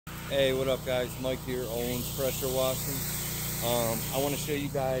Hey, what up guys? Mike here, Owens Pressure Washing. I want to show you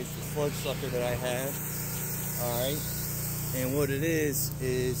guys the sludge sucker that I have. Alright. And what it is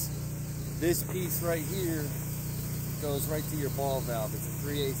this piece right here goes right to your ball valve. It's a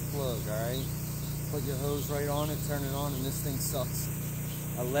 3/8 plug, alright? Put your hose right on it, turn it on, and this thing sucks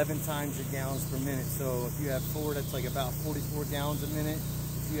 11 times your gallons per minute. So if you have 4, that's like about 44 gallons a minute.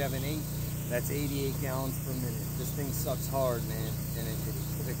 If you have an 8, that's 88 gallons per minute. This thing sucks hard, man, and it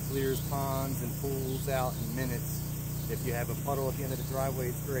clears ponds and pools out in minutes. If you have a puddle at the end of the driveway,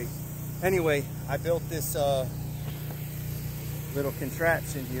 it's great. Anyway, I built this little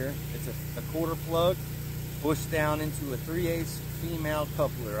contraption here. It's a quarter plug pushed down into a 3/8 female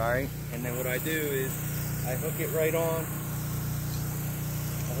coupler, all right? And then what I do is I hook it right on.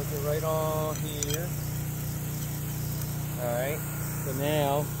 I hook it right on here. All right. So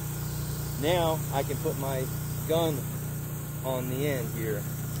now I can put my gun on the end here.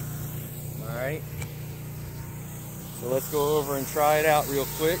 All right. So let's go over and try it out real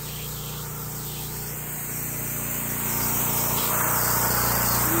quick.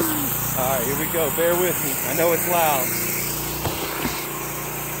 All right, here we go. Bear with me. I know it's loud.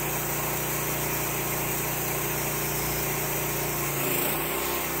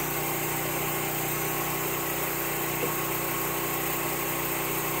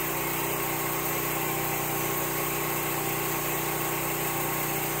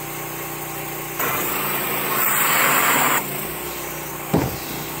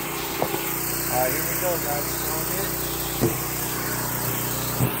 All right, here we go, guys.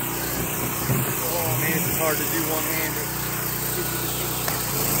 Oh man, it's hard to do one-handed.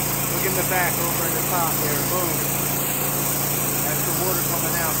 Look in the back over in the top there. Boom. That's the water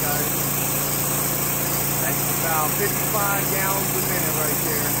coming out, guys. That's about 55 gallons a minute right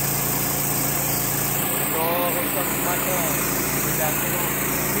there. It's all hooked up to my gun with that little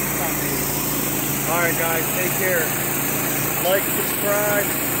piece I made. All right, guys, take care. Like, subscribe,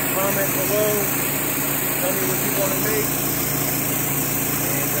 comment below. Tell me what you want to make.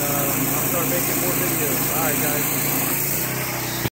 And I'll start making more videos. All right, guys.